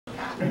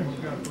This.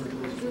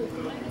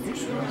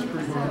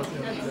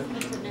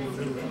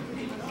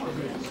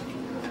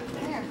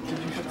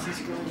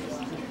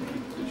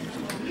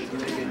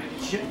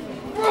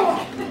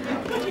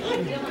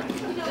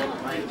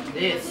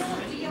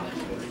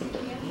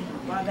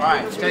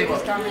 Alright, tell you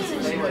what,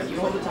 you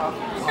hold the top,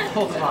 I'll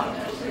hold the bottom.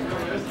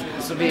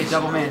 This will be a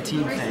double man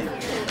team thing.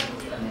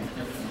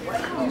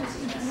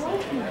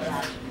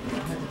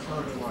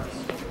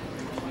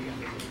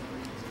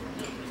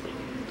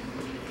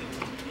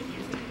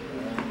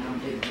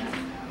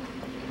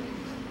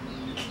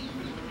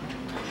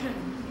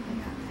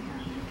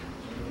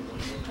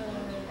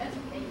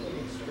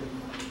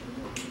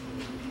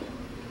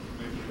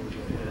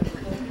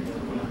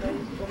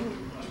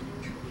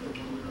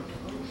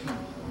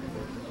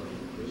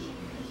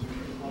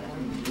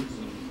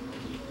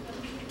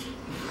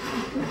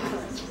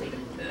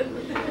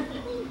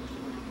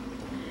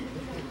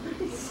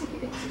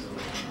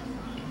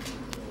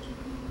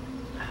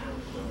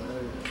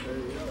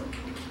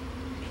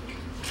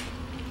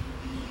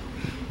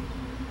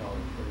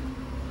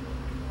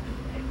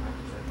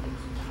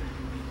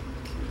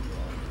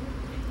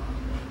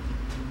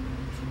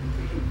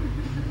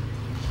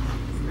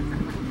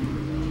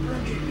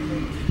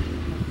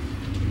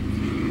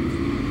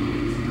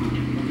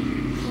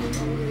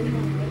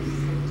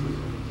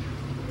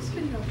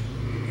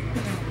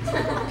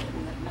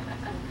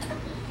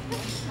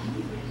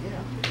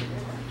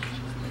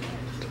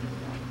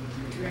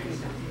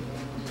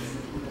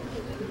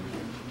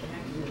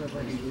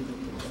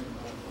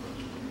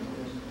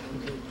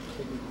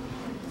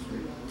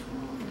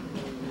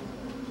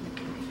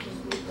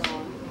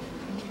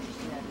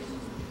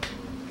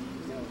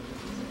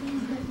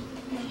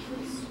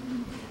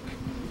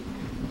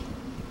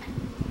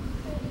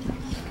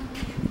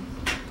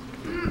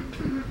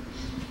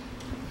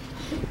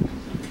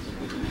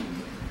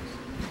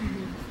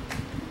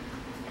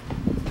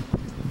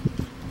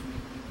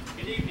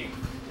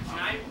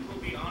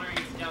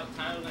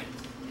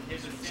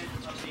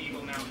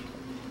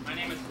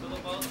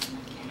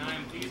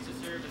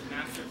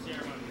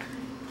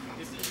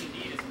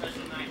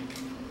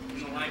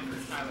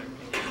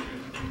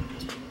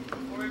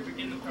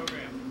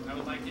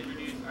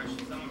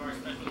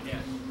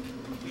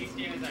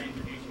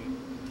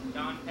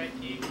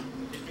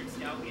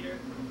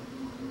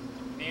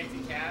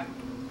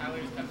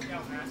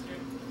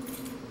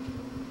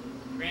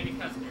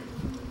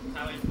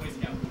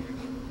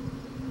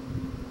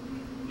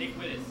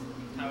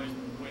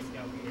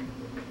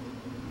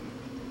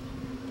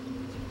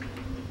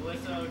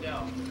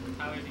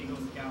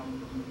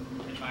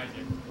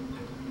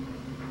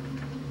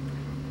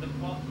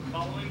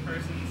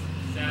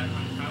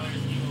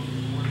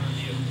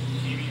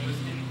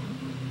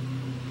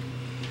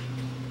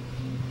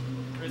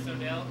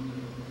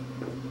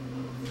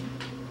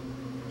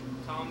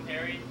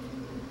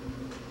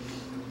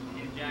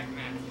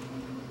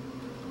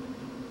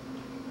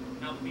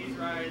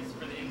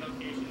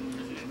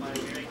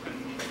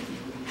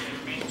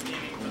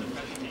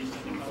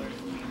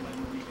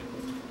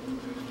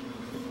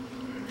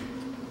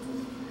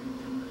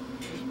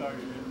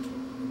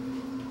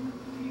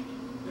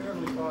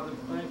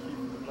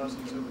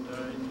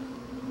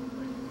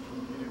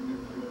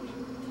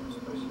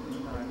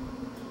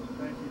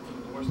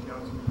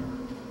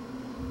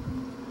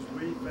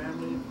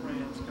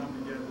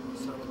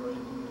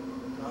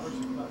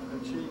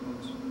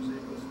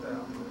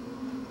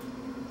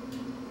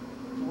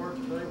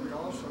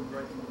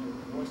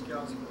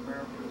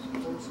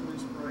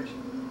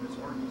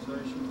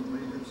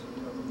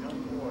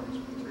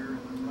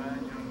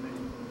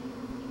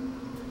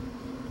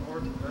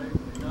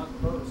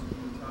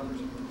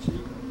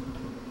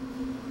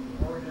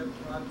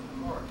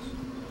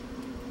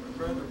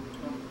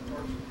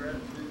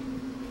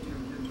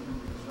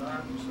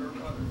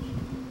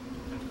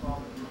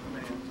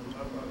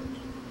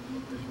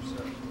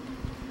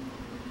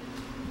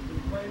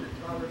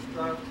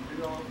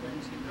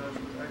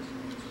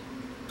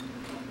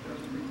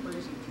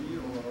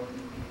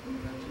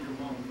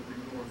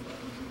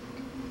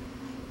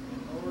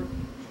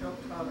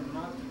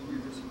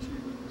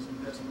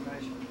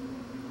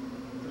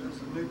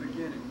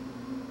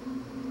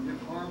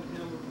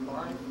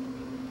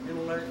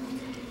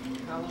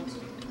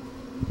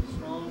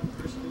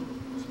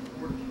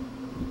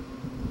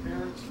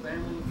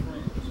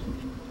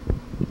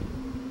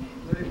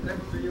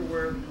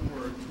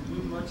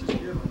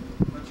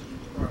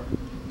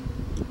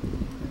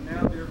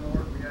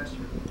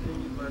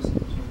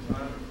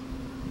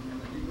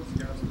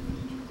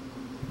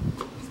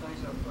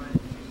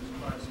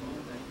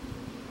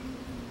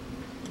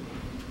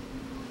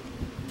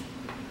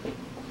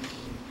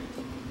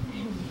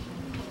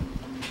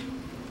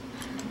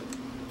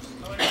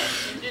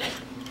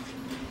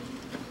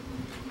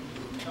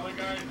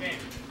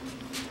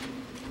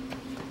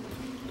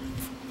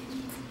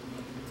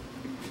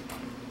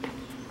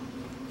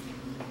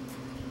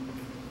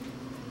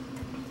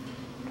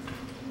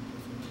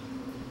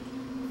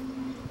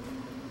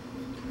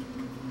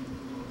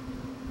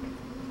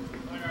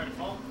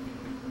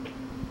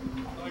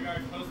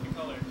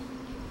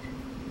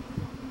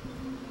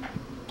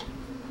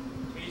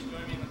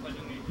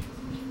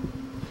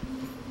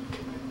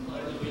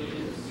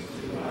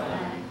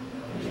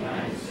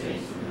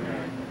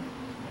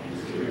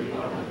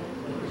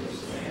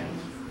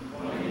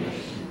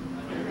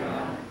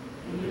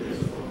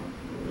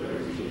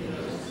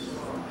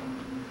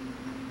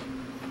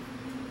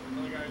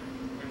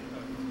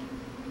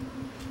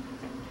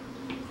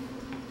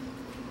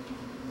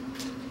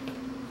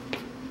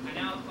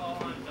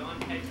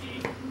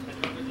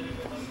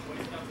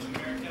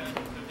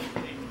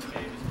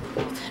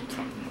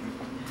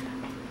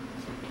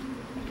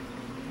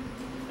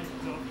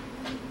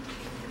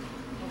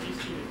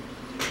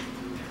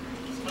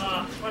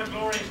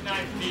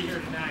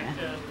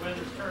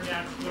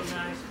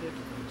 nice.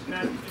 It's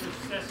not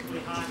excessively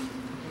hot.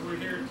 And we're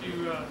here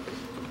to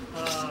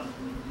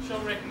show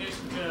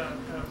recognition to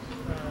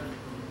a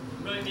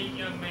really neat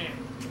young man.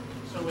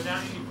 So without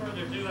any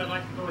further ado, I'd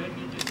like to go ahead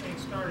and get this thing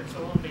started.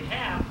 So on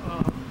behalf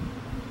of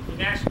the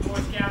National Boy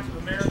Scouts of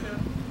America,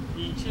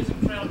 the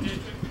Chisholm Trail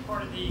District,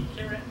 part of the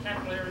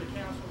Capital Area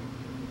Council,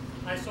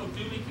 I so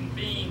duly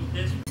convene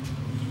this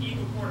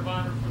Eagle Court of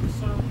Honor for the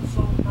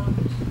sole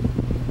purpose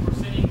of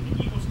presenting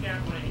the Eagle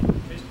Scout rank,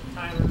 Mr.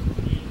 Tyler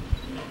E.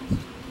 Evans.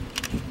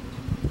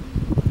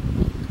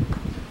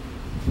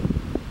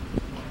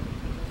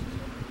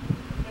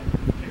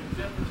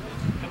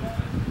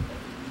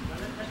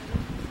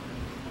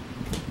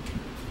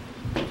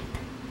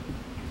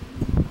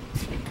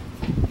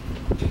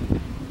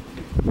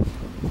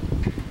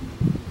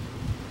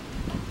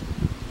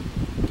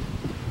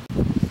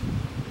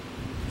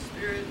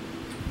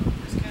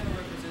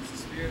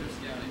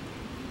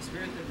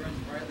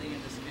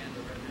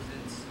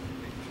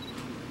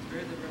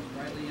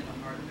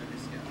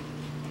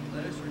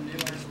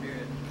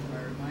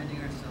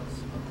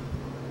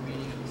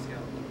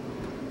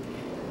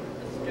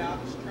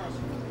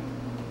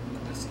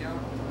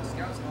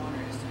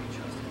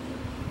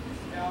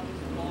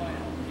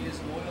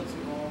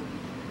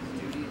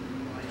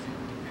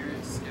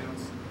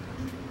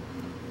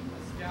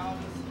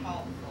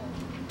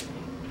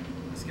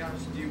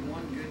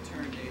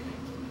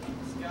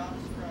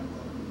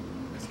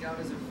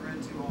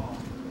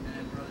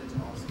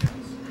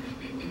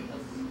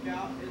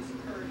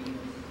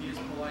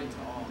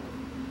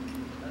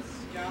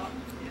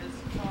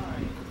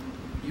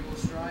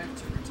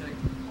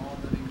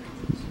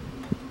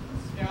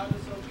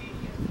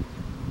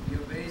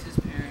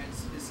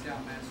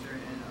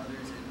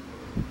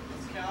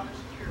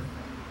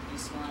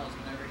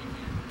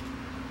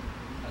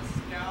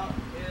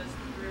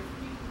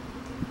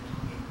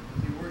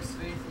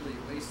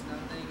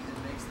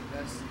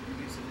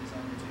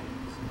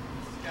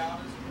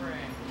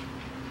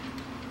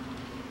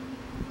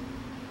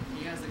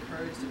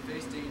 To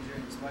face danger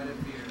in spite of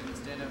fear and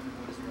stand up for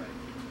what is right.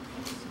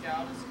 A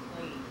scout is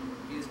clean.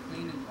 He is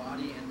clean in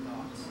body and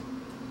thoughts.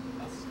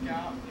 A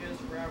scout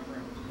is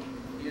reverent.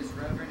 He is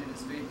reverent in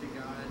his faith to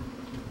God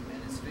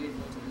and is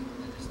faithful to his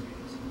religious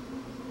duties.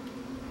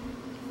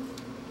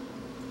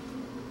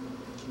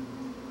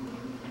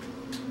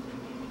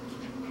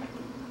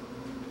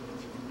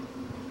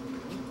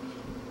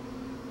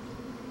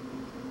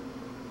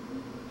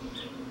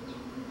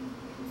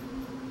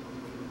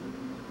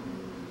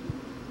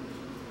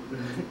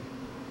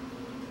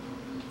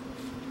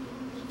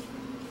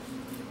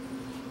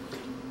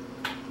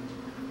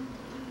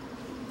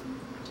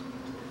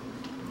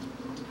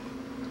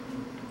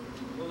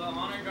 Will the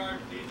honor guard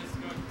please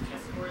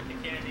escort the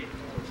candidate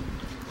forward?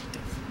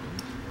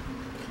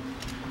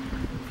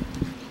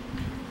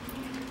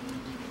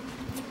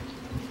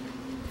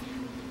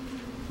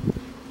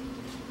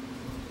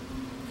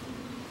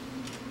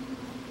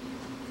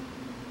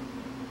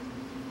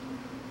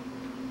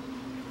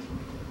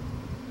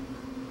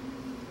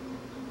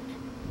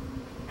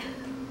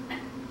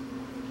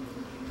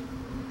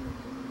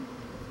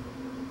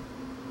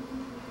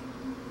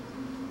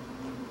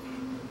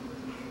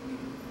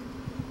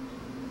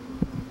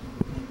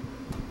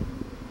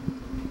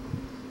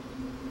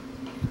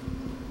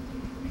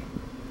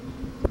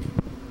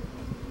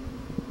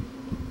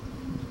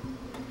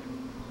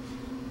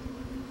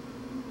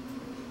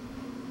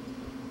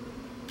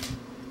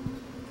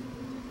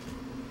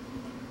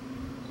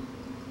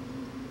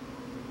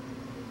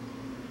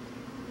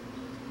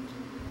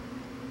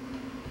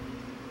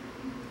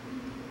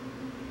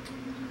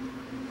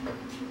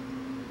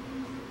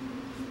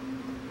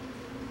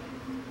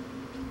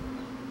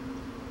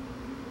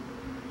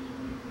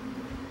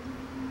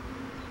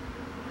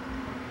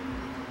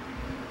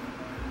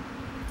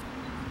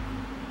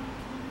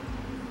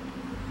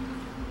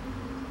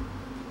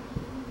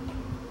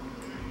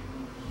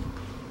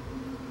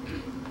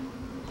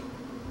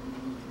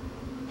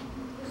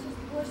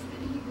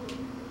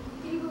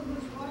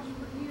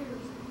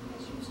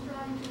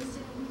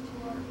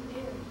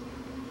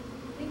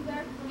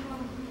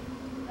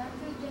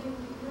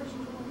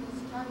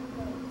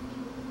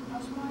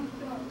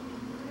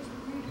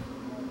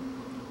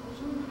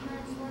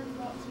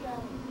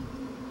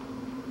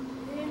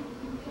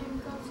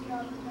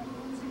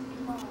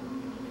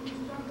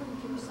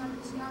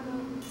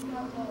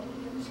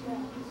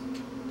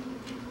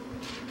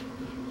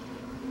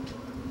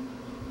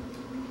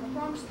 I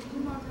promise to do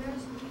my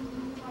best to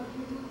do my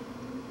duty,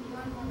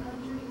 run my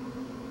country,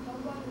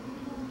 help other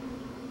people,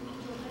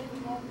 to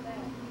live all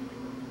that.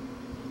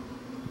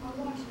 I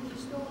watched the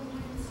stolen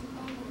lands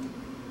open,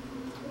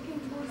 looking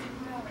towards the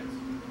clouds,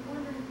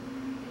 wondering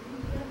if we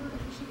could ever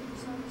achieve the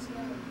sun's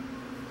sky.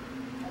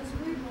 As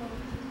we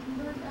rode, we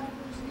heard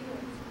Admiral's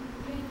ears,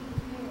 painting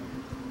his hair,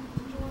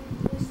 to join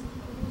the list of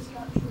Boy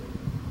Scout troop.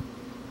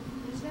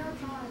 It is now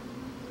time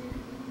for you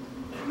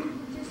to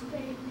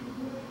participate in the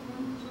Boy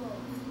Run Patrol,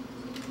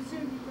 so you can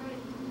soon be ready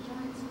for the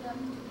giant step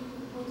to being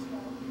a Boy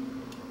Scout.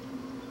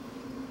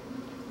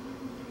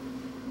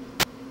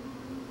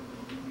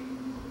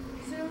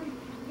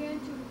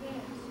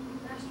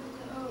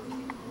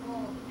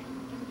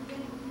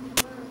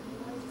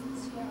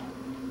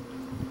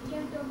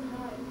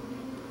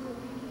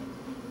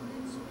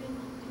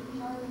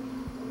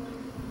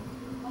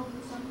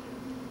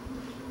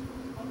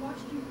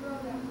 watched you grow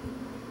that week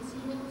in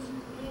skills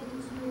and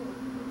in school.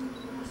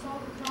 I saw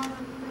the pride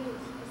on your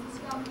face as the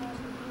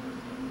scoutmaster came to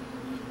the man.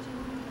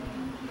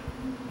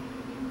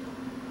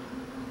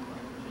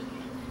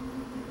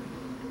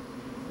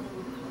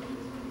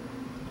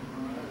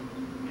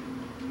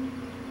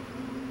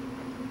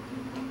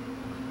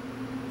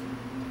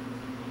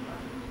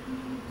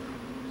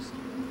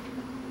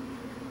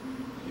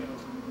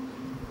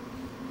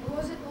 It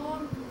wasn't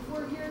long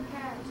before a year had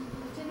passed.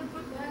 The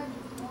tenderfoot badge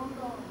was long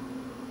gone,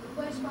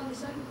 replaced by the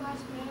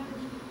second-class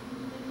badge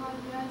and then by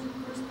the badge of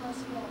first-class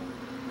scout.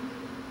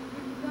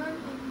 You've begun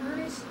in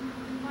earnest to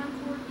climb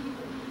toward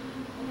evil,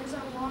 and as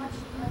I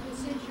watched, I could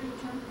sense your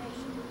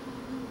determination.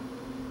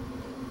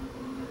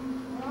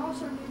 But I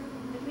also knew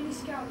that many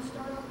scouts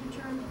start off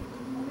determined,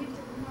 only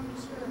to become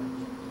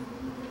discouraged.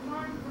 The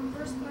climb from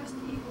first-class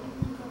to evil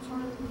becomes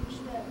harder with each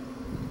step,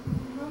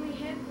 and only a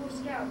handful of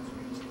scouts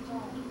reach the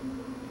top.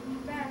 In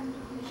fact,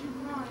 as you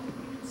climbed, you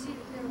could see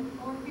that there were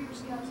far fewer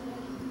scouts ahead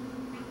of you,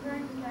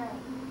 preparing the path,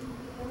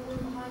 than there were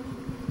behind you,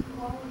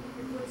 following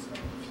your footsteps.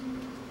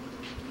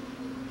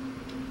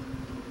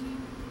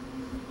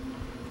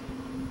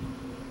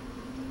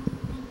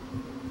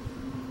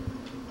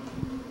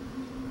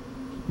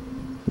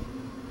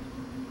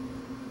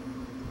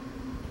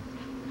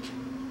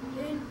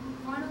 Then,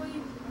 finally,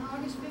 on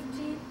August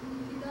 15,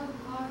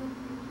 2005,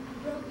 you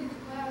broke through the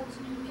clouds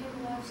and became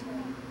a life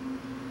scout.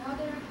 Now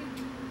that I could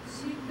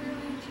see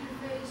clearly into your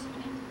face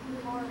and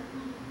your heart,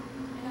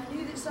 and I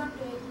knew that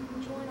someday you would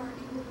join our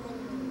Eagle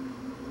Brotherhood.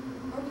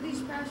 Over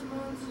these past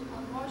months,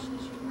 I've watched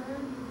as you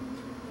earned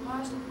the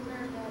last of your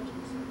merit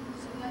badges,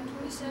 so that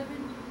 27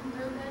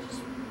 merit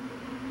badges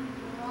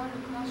were on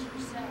across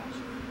your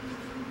sash.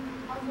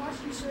 I've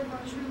watched you serve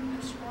our troop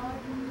as squad,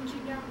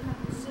 reaching down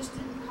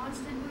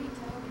constantly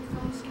to help your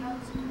fellow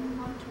scouts in their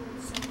climb toward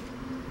the center.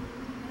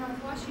 And I've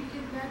watched you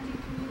give back to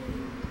your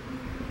community,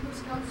 the Eagle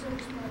Scout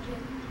Service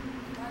Project,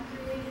 by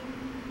creating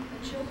a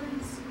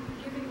children's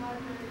giving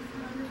library for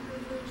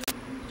underprivileged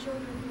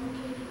children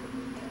located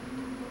at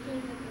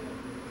the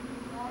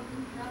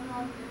Round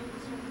Rock Area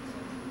Service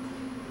Center.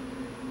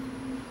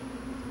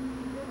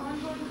 Your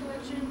ongoing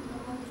collection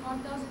of over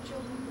 5,000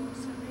 children's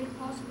books have made it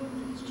possible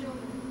for these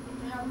children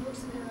to have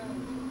books of their own.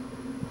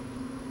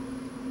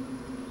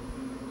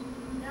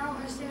 Now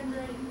I stand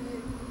ready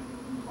with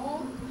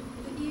all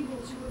the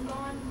Eagles who have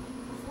gone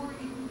before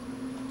you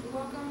to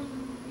welcome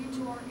you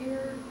to our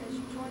era as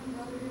you join the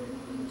Brotherhood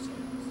of Eagle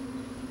Scouts.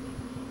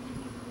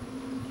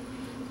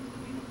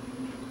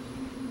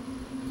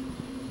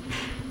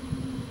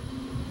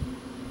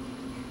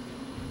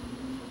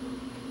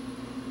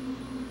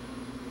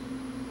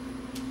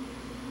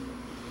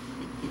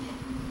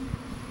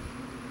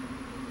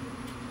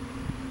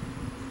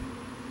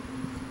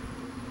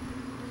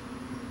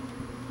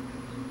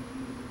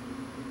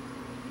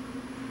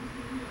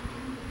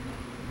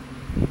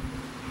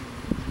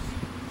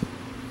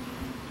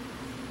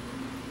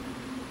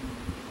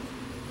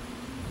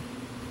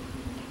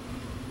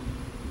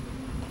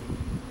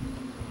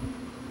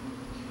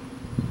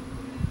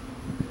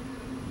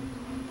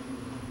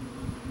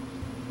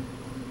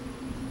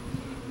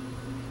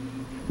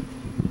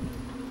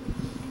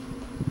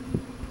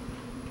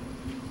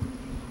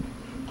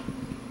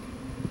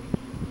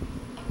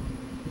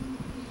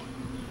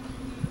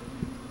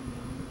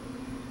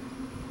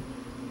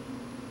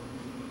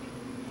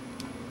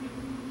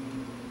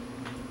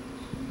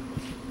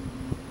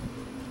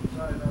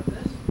 Sorry about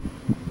this.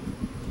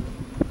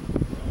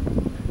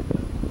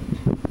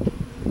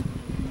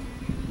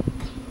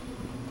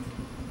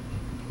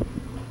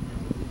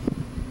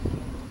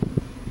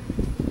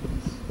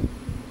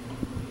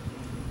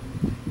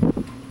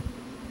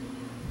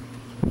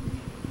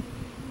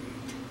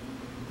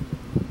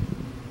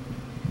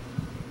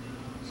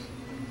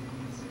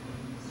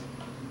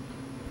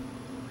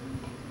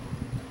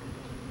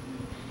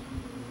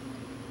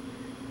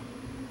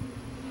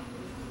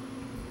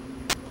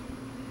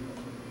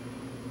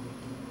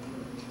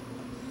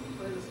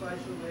 Play the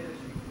slideshow later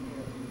so you can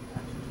hear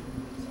actually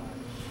inside.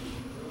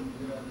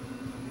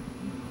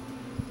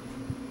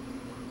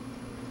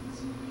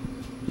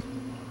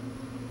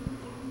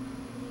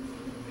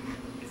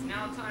 It's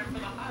now time for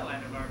the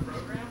highlight of our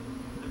program,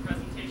 the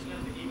presentation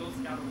of the Eagle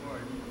Scout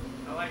Award.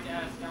 I'd like to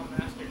ask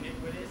Scoutmaster Nick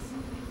Wittes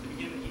to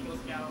begin the Eagle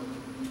Scout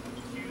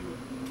to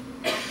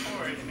come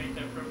forward and make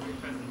the appropriate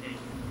presentation.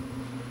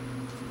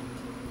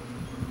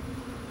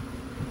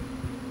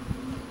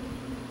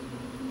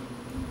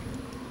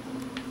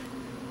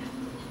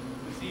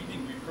 This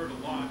evening we've heard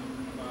a lot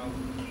about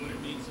what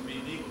it means to be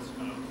an Eagle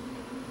Scout.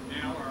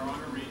 Now our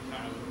honoree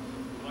Tyler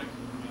would like to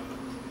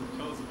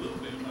tell us a little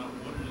bit about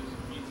what it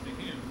means to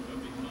him to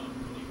become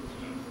an Eagle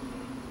Scout.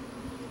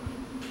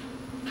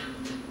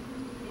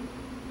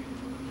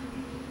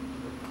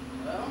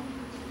 Well,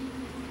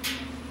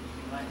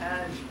 I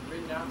had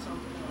written down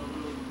something on a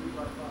little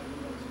 3x5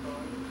 index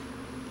card,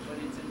 but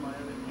it's in my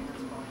other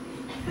pants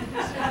pocket.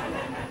 So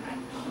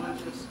I'm gonna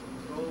just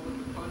roll with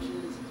the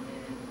punches,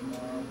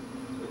 and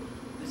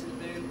this has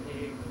been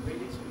a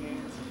great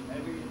experience.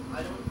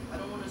 I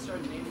don't want to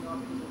start naming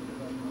off people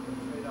because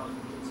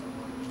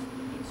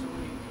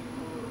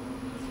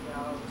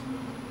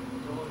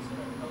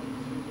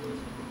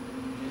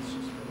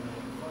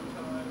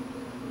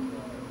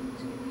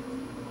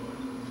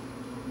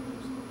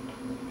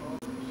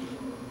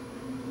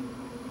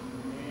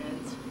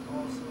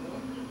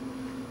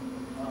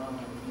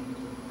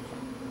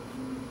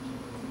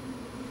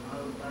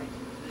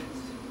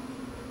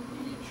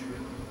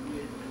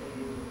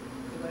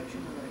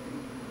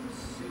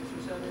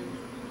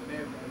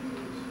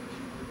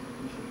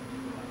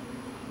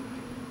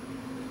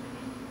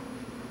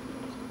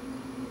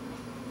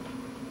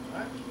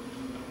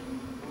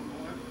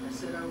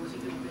I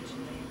wasn't going to mention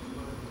names,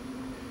 but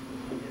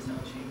I guess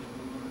I'll change it.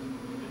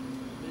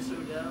 Miss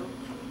Odell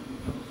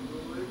comes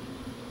forward.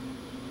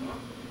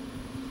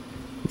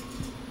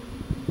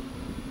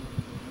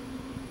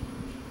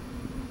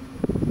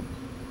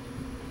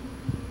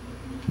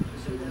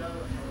 Miss Odell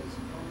has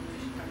only,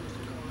 she kind of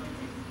took on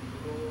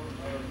the role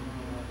of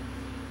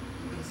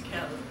Eagle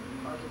Scout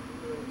project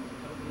leader,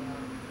 helping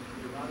out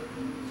with a lot of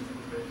things, the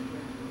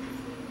president,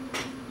 everything.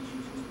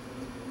 She's just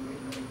a great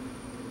lady.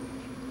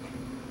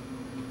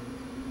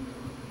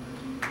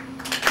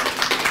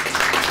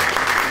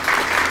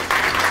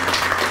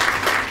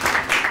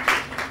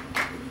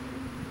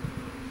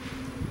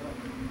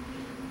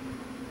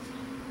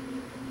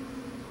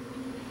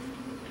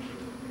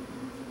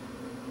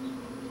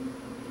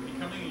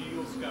 Becoming an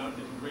Eagle Scout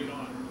is a great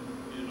honor.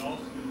 It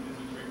also is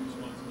a great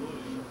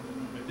responsibility.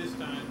 At this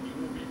time, you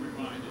will be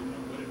reminded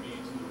of what it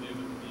means to live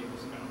as an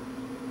Eagle Scout.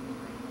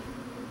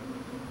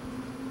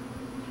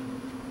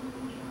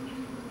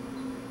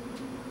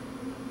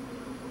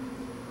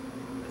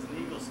 As an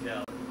Eagle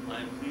Scout,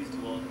 I am pleased to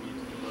welcome you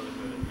to the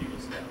Brotherhood of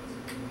Eagle Scouts.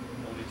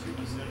 Only 2%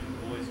 of the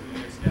boys who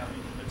enter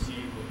Scouting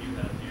achieve what you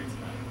have here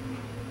tonight.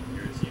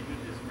 Your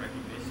achievement is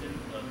recognition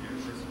of your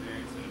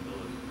perseverance and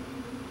ability.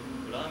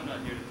 But I'm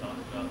not here to talk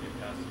about your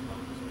past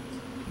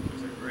accomplishments, which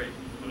are great,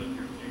 but of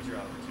your future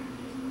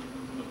opportunities.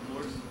 Of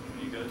course,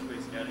 when you go to a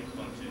Scouting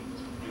function,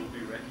 you will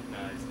be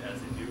recognized as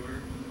a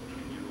doer,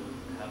 and you will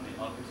have the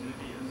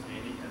opportunity of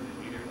standing as a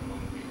leader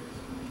among leaders.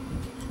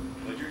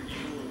 But your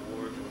Eagle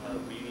Award will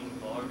have meaning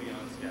far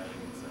beyond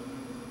Scouting itself.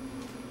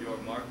 You are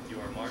marked a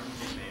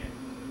man,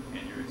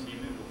 and your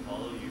achievement will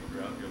follow you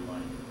throughout your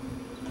life.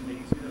 The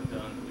things you have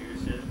done, the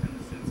leadership, and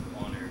the sense of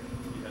honor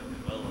you have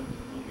developed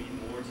will mean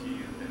more to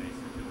you than a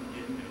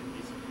certificate and a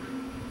piece of fruit.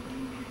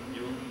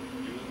 You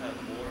will have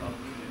more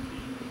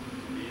opportunity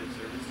to be of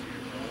service to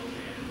your fellow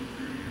man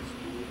through your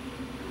school,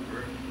 your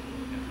work,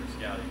 and through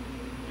Scouting,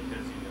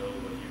 because you know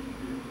what you can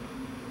do.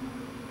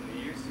 In the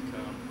years to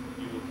come,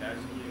 you will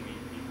casually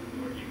meet people who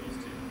are Eagles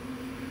too,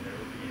 and there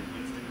will be an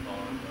instant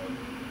bond of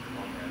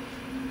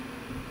comradeship.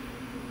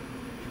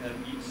 You have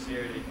each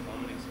shared a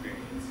common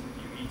experience.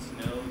 You each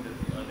know that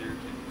the other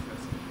can be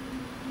trusted.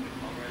 The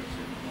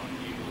comradeship among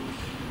Eagles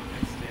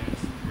extends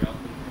throughout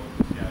the world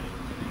of Scouting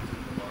and into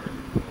the larger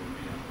world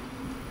beyond.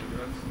 For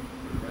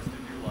the rest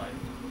of your life,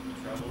 you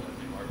travel as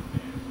a marked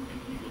man,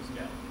 an Eagle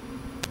Scout.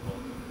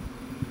 Welcome.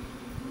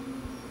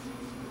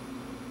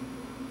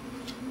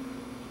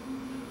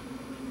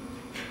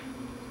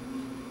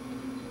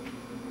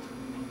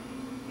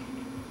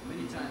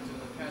 Many times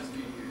over the past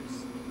few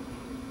years,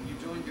 you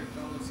joined your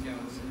fellow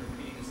scouts in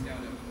repeating the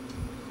scout oath.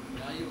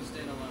 Now you will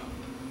stand alone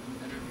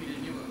and repeat a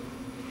new oath,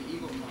 the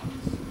Eagle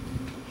Promise.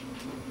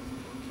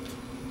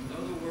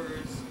 Though the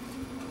words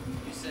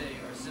you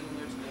say are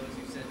similar to those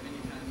you've said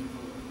many times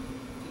before,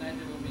 tonight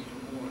they will mean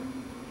more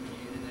to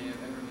you than they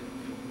have ever been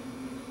before.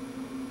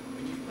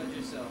 When you pledge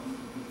yourself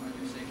on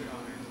your sacred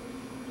honor,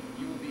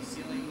 you will be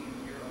sealing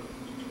your oath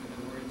with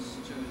the words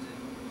chosen,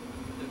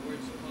 with the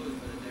words closed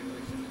by the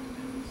Declaration of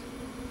Independence.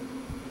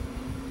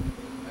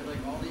 I'd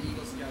like all the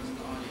Eagle Scouts in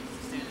the audience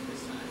to stand at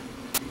this time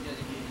and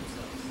rededicate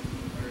themselves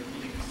by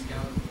repeating the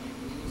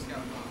Eagle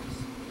Scout promise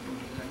to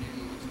their new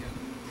Eagle Scout.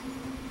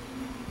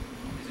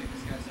 Please make the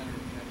Scout Center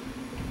repeat after me.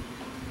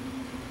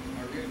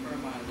 I reaffirm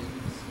my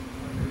allegiance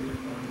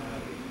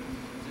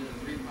to the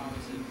three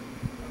promises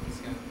of the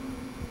Scout.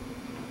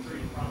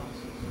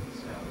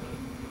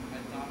 I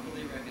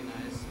thoughtfully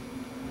recognize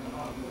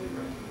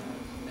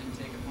and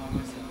take upon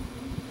myself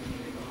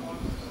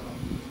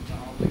the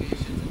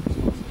obligations and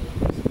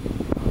responsibilities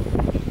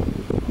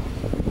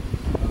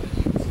of an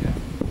Eagle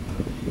Scout.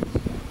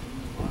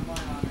 On my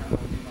honor, I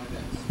will do my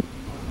best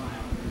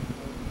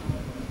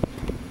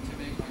to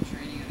make my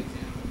training an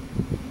example.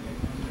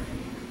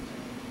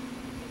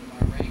 My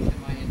rank and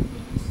my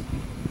influence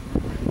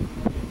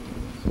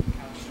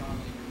count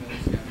strongly for better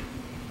scouting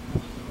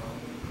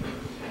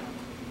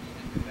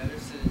and for better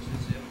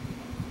citizenship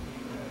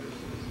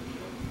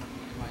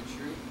in my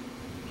troop,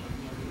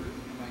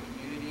 in my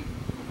community,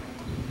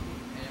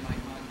 and in my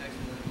contacts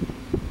with other people.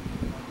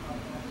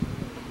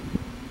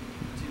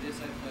 To this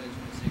I pledge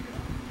my sacred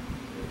honor.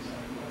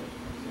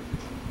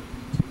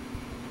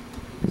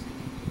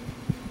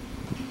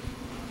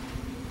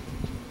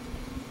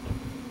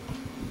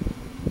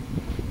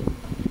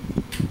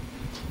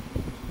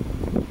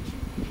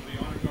 Will the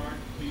honor guard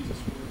please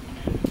escort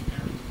command and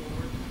parents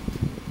forward?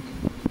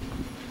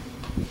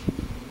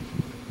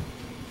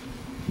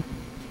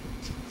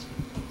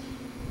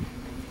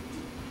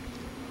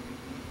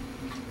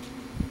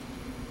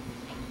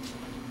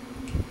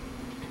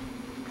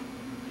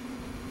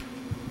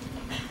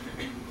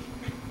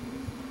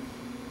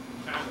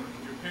 Tyler,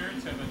 your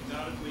parents have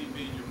undoubtedly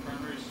been your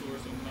primary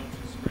source of help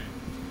and strength.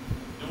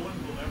 No one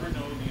will ever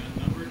know the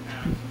unnumbered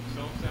acts of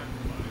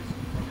self-sacrifice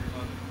from your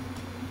mother.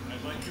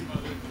 I'd like your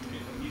mother to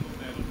pin the Eagle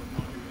Medal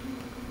upon your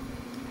wrist.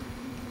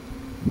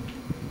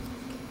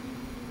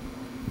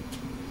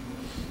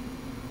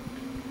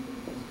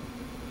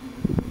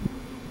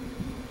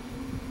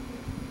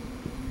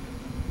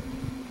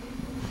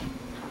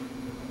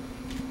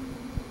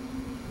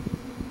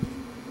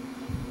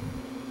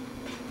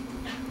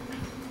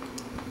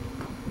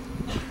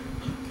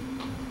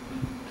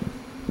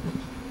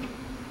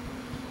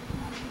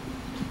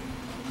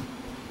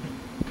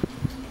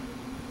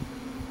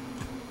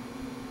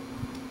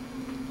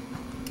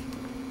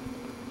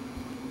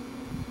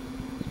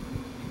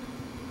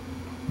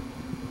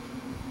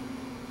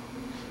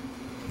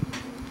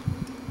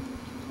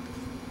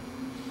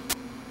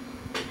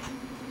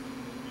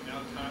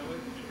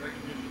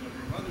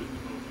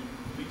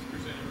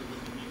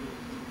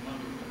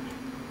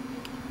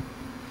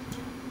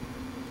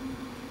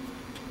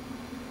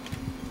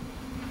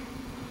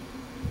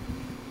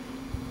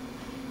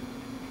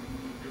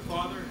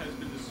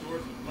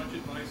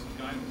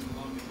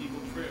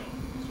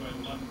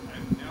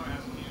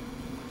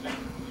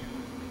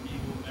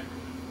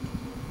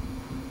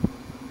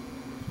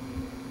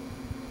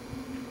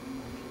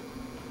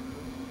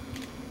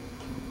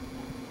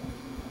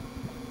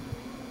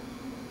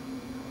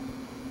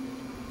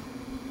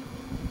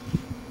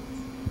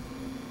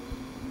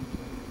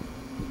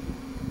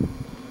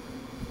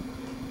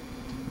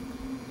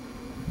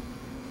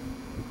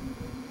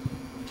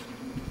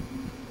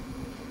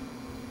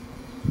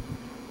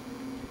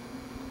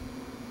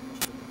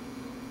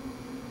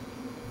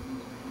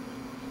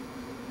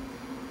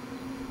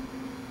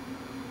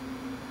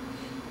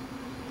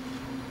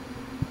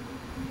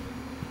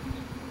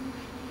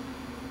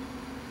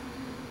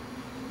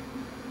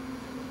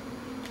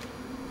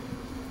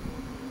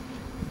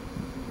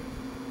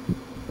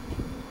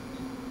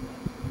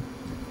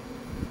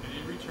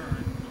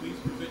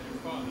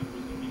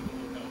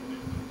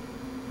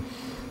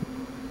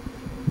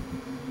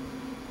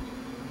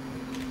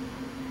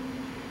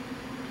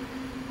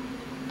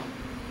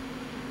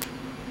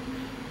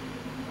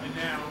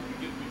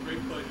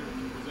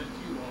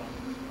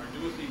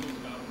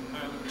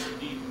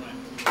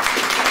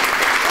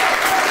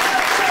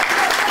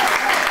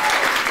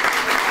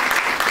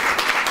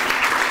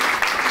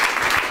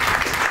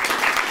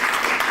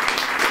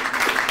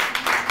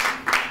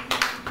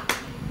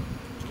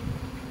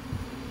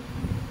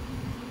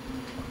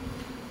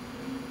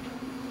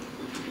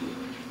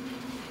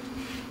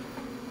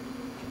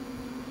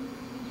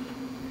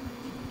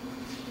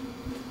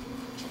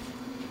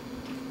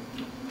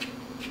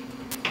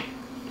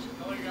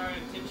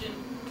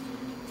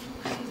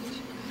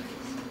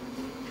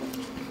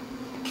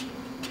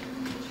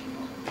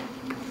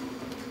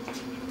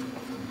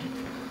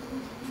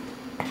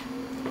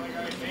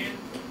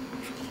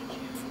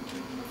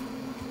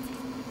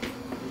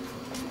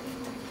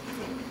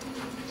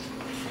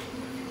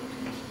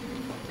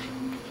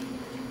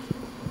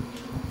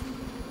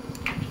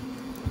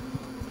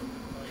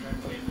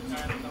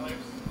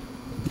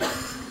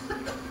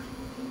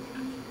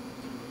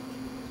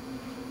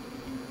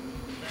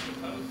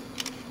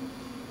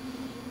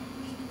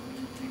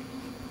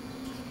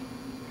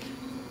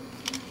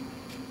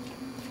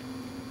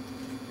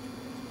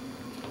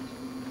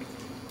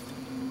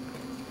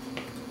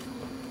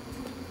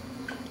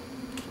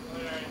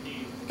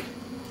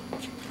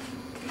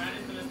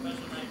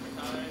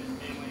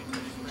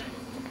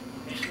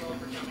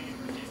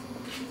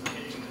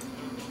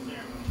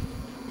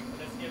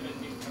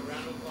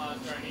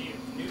 our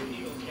new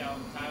Eagle Scout,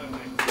 Tyler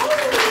Lynch.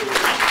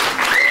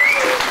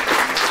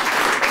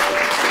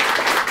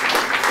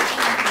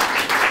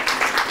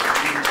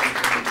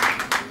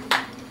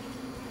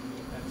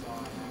 That's all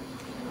I have.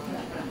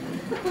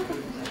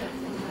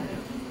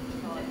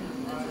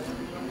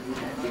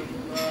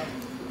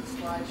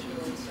 Slideshow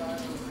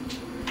inside.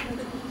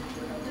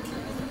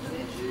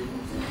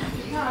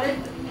 Got it.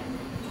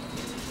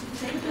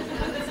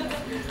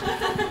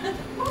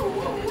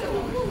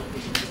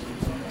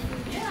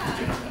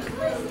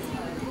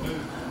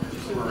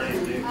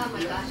 Oh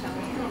my gosh, I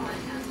want to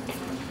find out.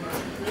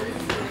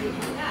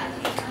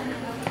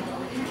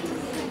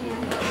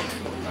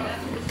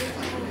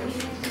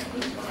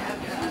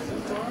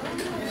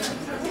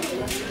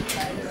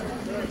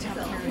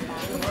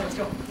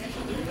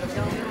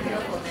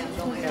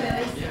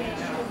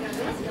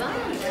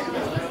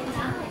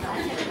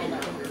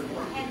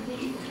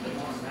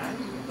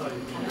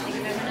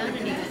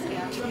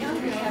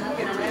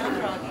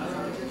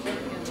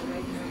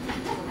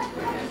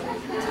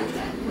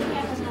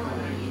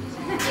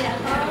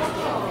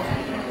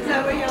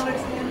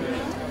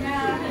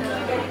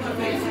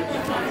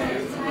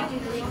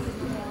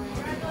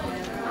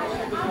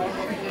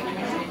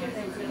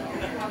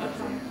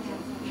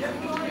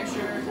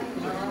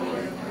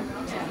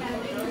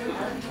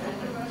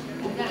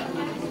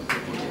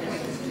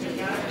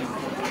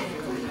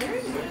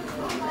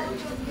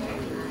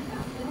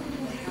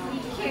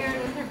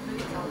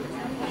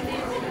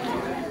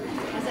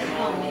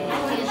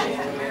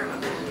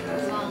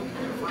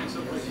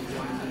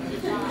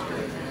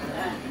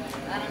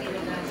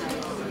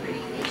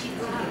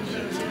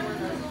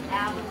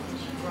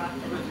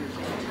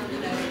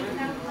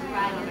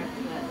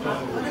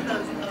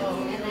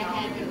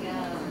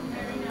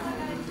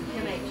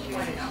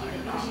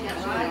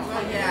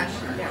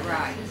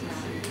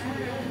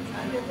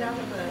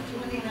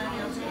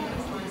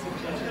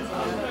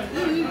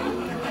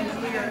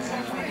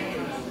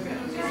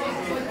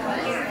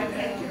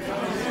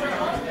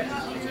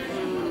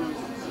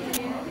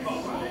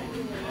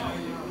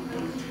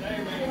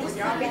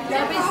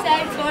 Don't be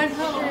sad going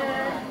home.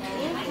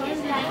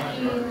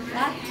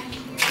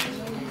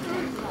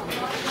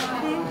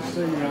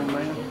 See you, young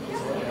man.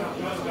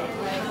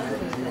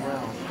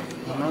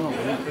 No, me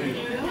too.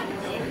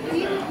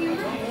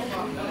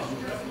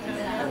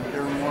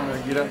 Every morning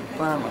I get up and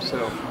find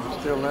myself. I'm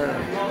still there.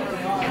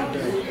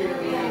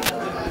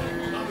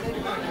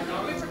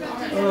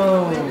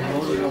 Oh,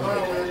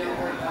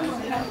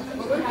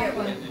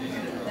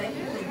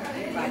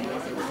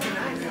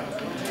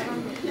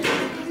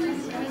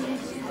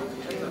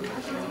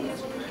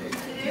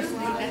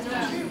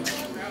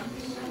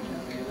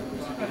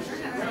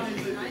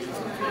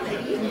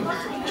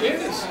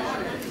 Cheers.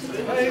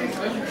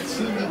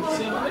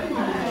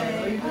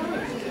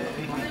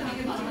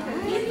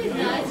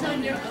 Nice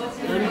on your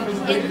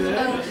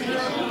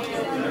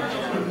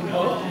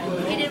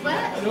He did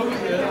what?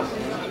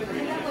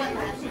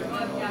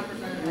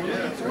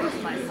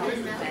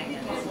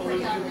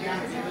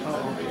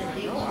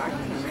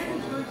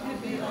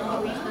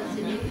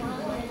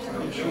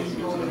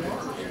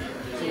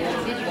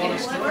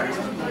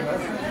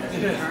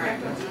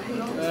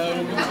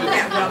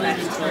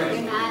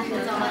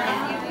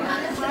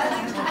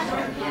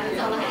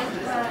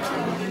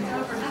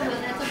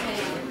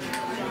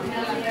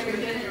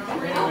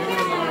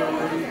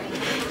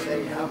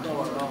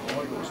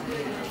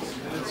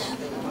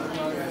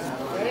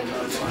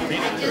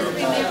 Just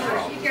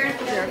remember, be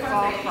careful there,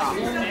 fall from.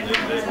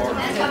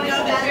 That's how we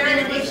know about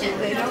benediction.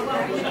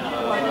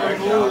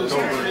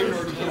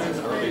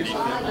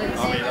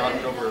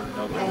 October,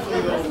 November.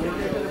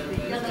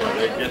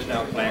 They're just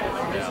now planting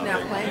them down. Now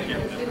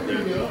planting.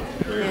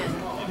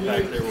 In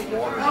fact, they were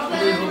watering.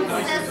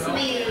 Open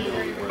sesame.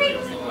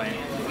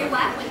 Your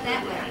wife went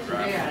that way.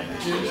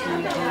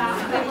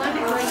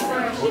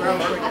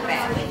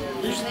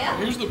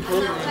 here's the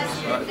program.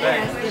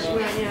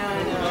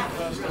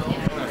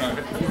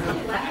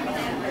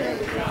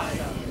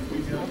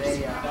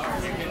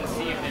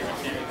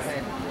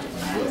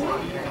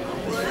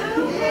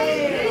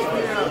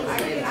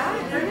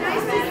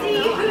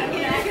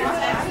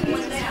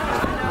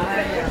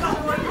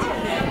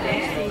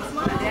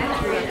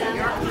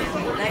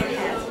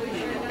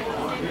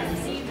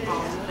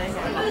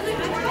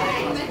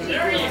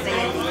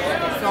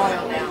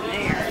 Soil down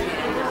there.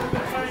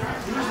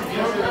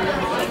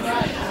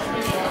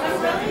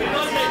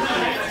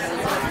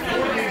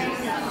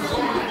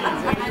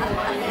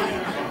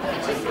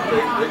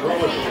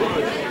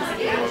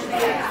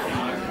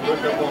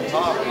 Look up on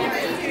top,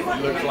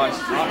 it looks like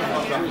something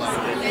like that.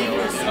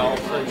 And all of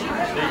a sudden, you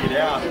dig it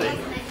out, they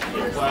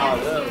plow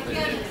it up, and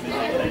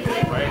they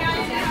get break it,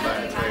 and come back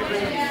and trade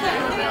it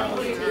down.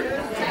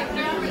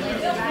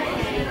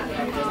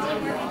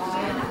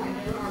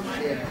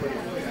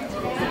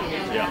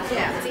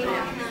 Yeah.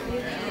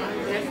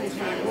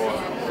 Well,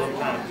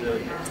 sometimes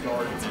they'll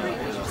start and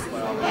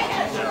plow it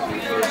out,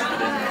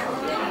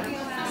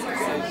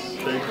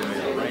 frequently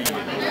the rain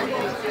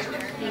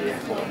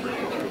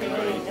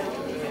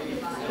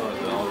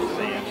and all the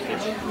sand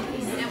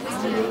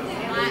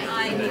sticks.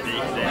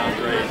 Sounds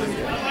great.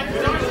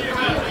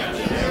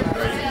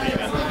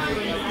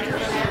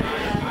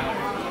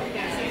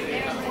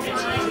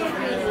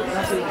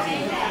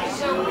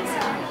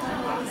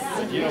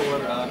 You know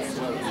what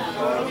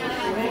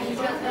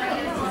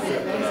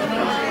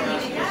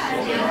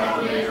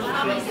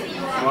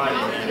right in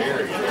that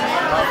area.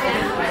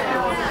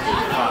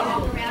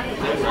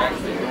 They were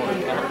actually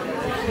going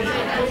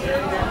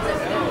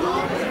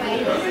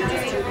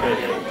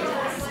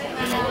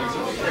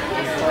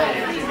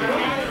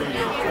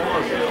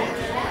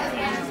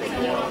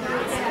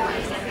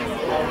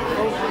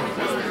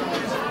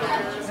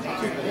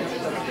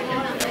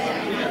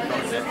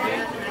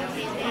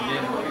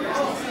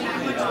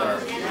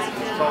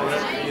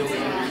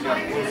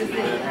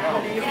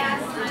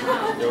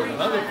there was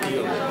another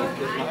field that was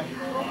just like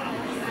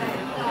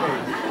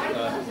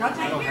I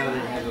don't have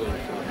any of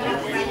those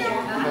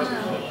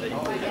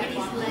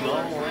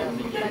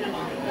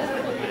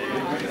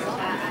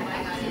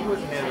you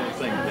wouldn't have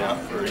anything out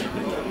for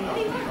anything.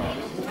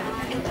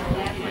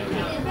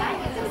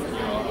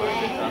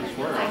 I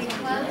swear.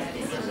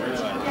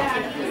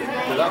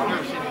 Because I've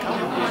never seen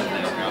companies in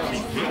there. I've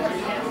seen people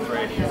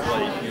trading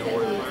place, you know,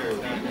 where they're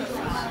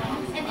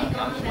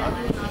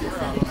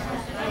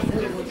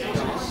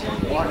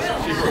watch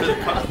and see where the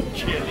cotton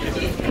gin is.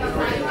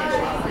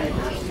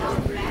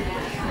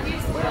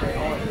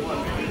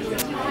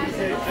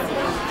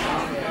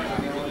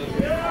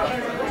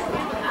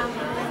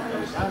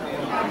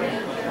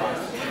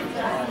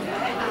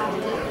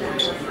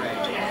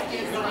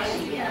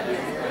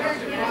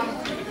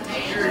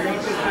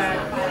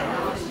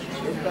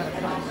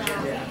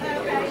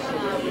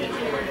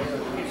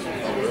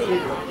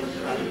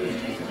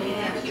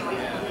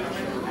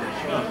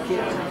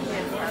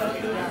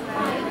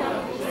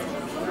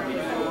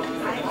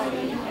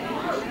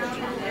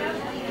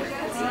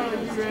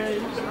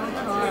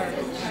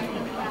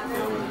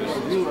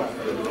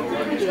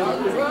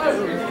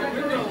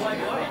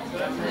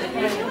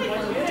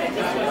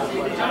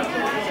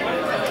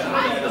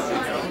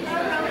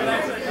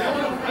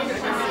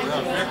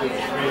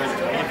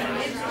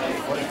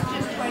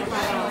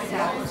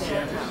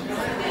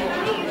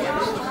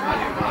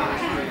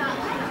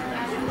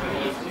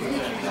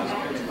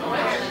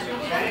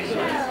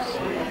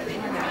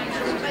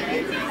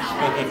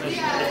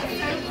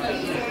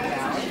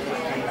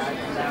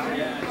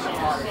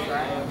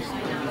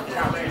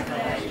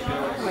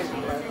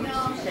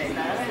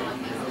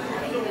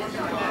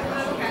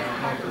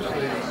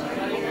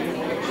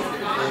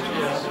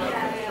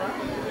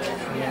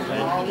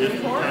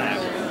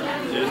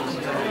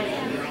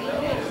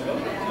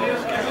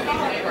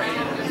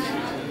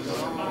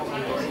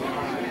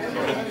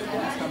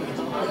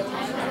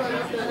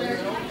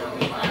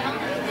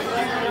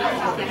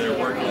 They're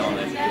working on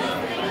it,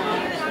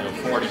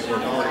 44,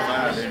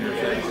 45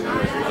 intersection,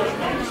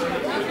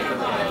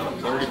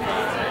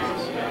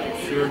 35.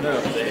 Sure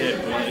enough, they had,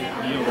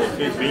 you know, those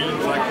big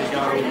beams like they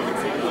got over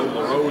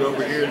the road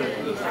over here,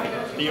 the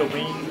steel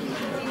beams.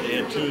 They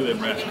had two of them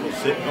rascals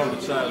sitting on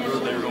the side of the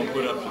road they were going to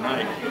put up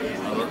tonight.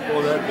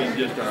 Well, that'd been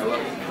just our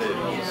luck. They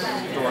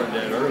started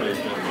that early.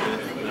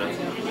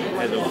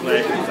 Had those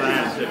flashing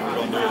signs that we're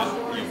going to do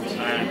it,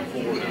 9 to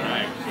 4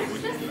 tonight.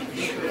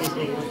 So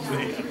we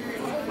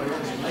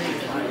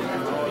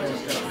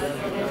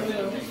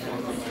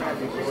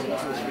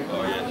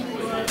oh, yes.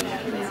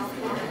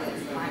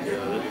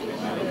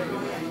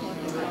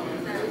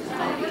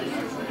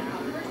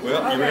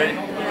 Well, you ready?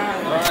 All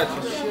right.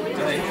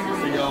 Thanks.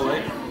 See y'all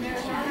later.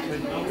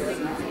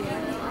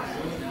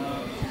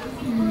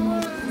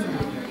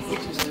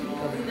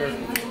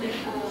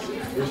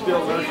 We're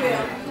still working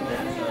at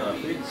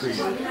Big Creek.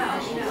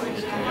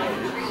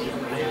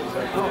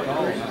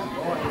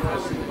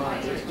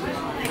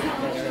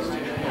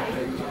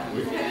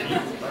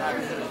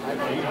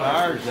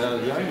 Ours out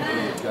of the young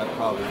ones got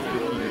probably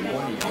 15 or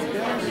 20.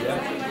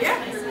 Yeah.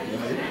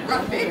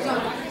 Got big on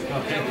it. I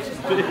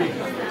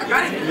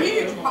got a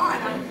huge pot.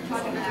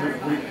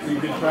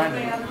 We've been trying to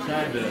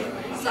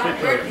fix our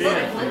fence.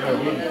 We got a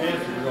wooden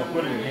fence we're going to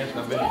put it against.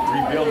 I've been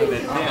rebuilding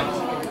that fence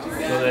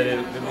so that it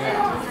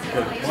won't,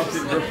 because once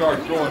it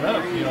starts going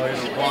up, you know,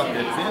 it'll block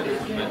that fence.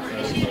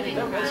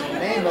 That's the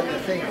name of the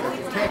thing,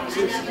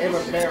 Texas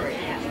Everberry.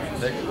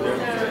 Texas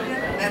Everberry.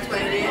 That's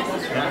what it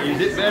is. Now, is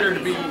it better to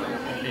be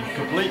in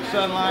complete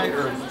sunlight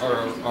or does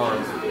it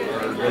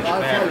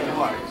I'll tell you matter?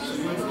 what.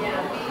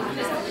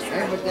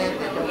 Everything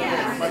that don't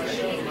get much.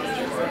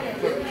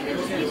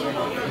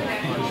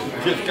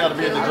 Just got to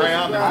be in the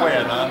ground and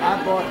wet, huh?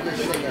 I bought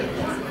this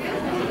thing.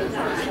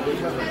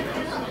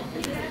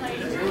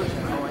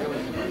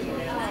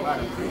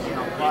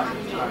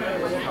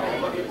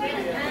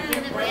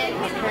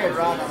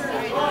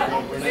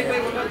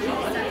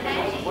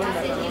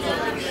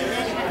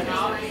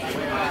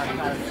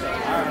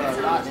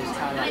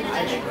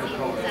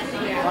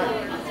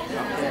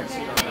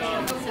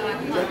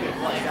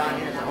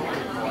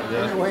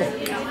 Anyway,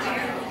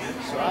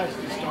 so I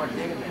just started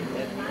digging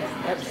it.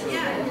 Absolutely.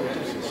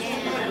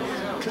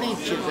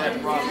 clinches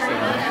that rock.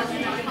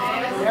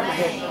 Never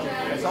hit.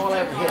 That's all I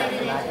ever hit.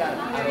 And I got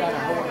a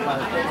hold of my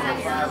thing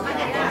for 5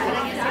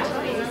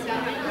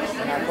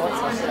 and I thought to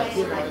myself,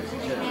 you know,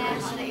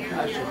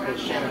 I should put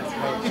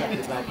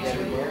something like that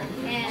in there.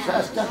 So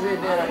I stuck it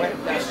in there. I went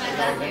and got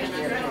it next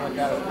day. I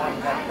got a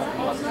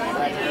couple bucks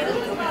back there.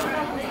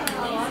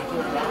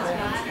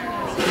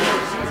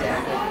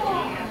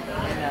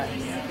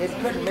 It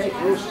couldn't make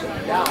roosting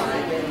down,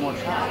 they gave more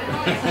time.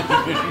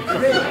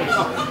 Really?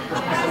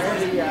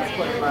 Every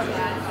put about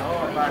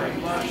a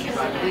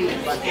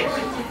leaf like this,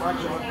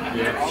 bunch of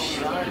Yeah,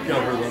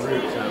 cover the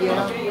roots up.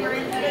 yeah.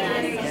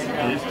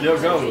 And it still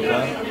goes,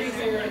 huh? The big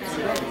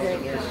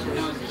thing is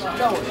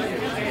stones.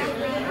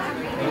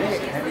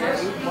 Have you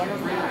ever eaten one of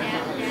them?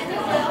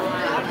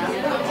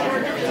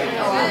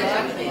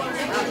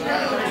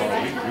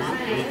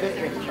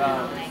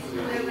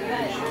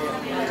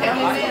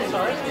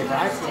 If I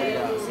could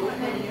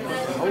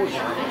hold you,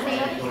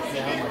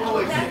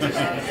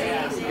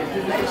 if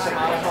you make some,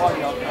 I'll call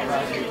you. I'll come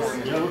out here.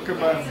 Yeah, we'll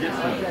come out and get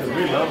some, because we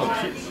love them.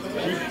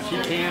 She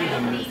cans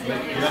them and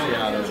make jelly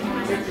out of them.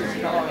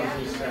 This dog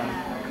is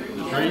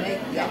The tree?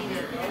 yeah.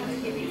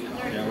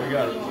 Yeah, we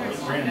got a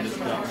friend that's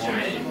got one.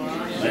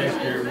 Last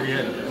year we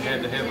had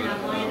to have an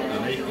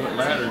 8-foot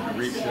ladder to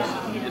reach up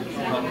and get the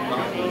top of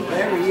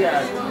Every year,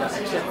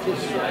 except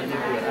this year, I didn't do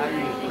it. I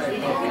usually play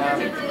poke out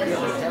and give it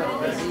hell of a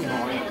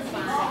horn.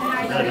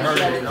 That hurt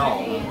it at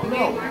all.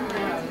 No.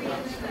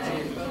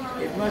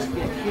 It must be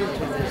akin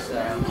to this, so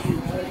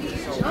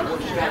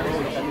what's that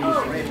road that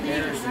these red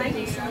bears and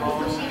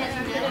palms and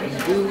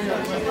dunes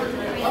or something?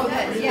 Oh,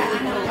 that, yeah, I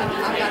know.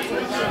 I've got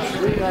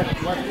some. We got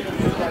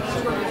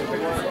some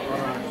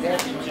on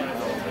death.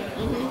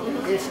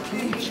 It's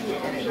huge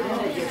and it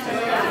really gets a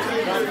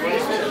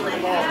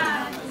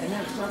and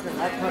then something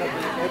I cut it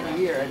every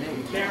year and then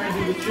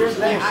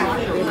they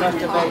must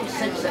have made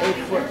 6 to 8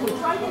 foot.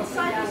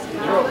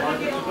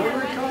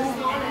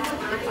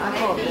 I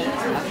thought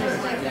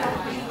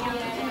that.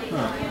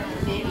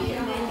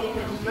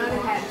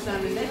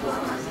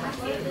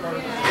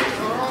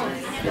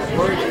 Yeah,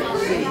 where did you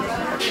see?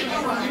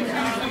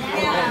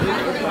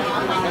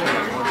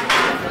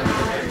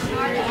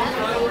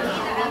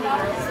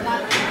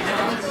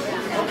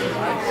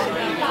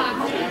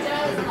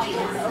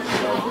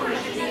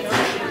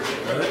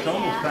 Well, it's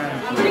almost time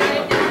for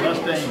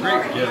Mustang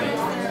grape jelly.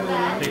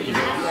 Picky.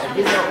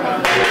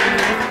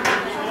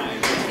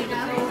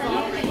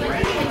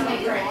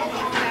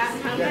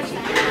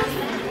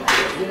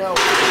 You know,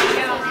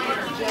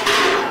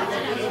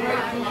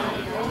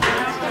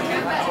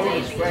 my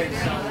oldest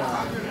grandson,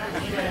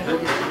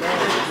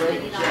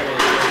 great jelly.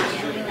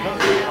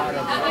 Out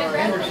of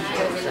Anderson,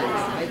 Texas,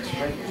 makes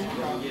great.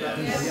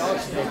 He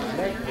also makes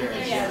neck beer.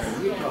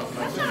 You talk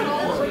about something.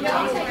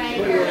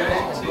 Put it in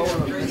that and go to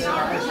the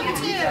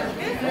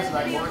that's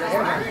like one of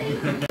heaven.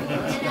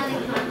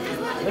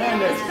 Then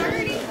there's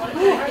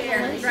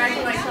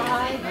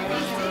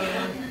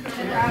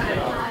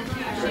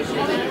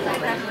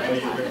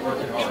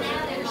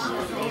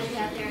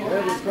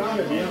well, we're proud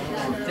of you.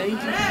 Thank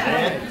you.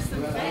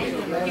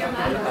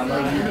 I know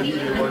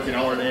you're working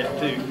hard at it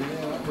too.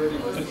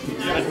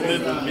 Yeah, it's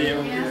good to be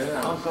able to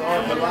Uncle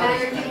Arthur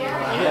Lice.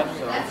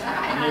 I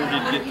never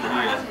did get to be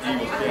an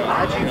Eagle Scout. I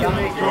think I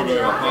may go to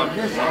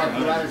this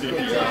arthritis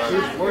gets up.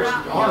 She's worse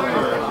than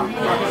Arthur.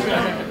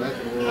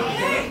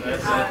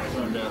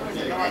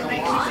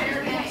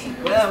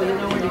 Well, you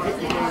know when you get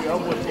to be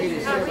almost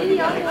 87, you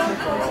got to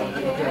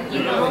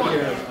keep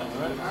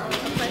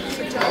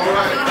all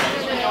right.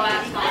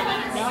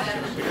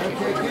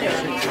 Take care.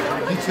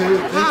 You too.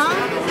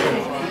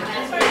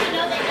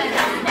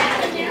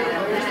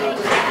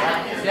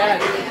 Dad.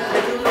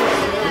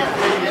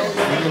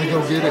 I'm going to go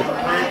get it.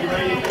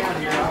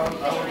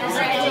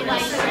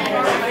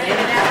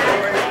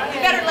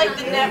 Better late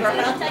than never,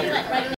 but I'll tell you what, right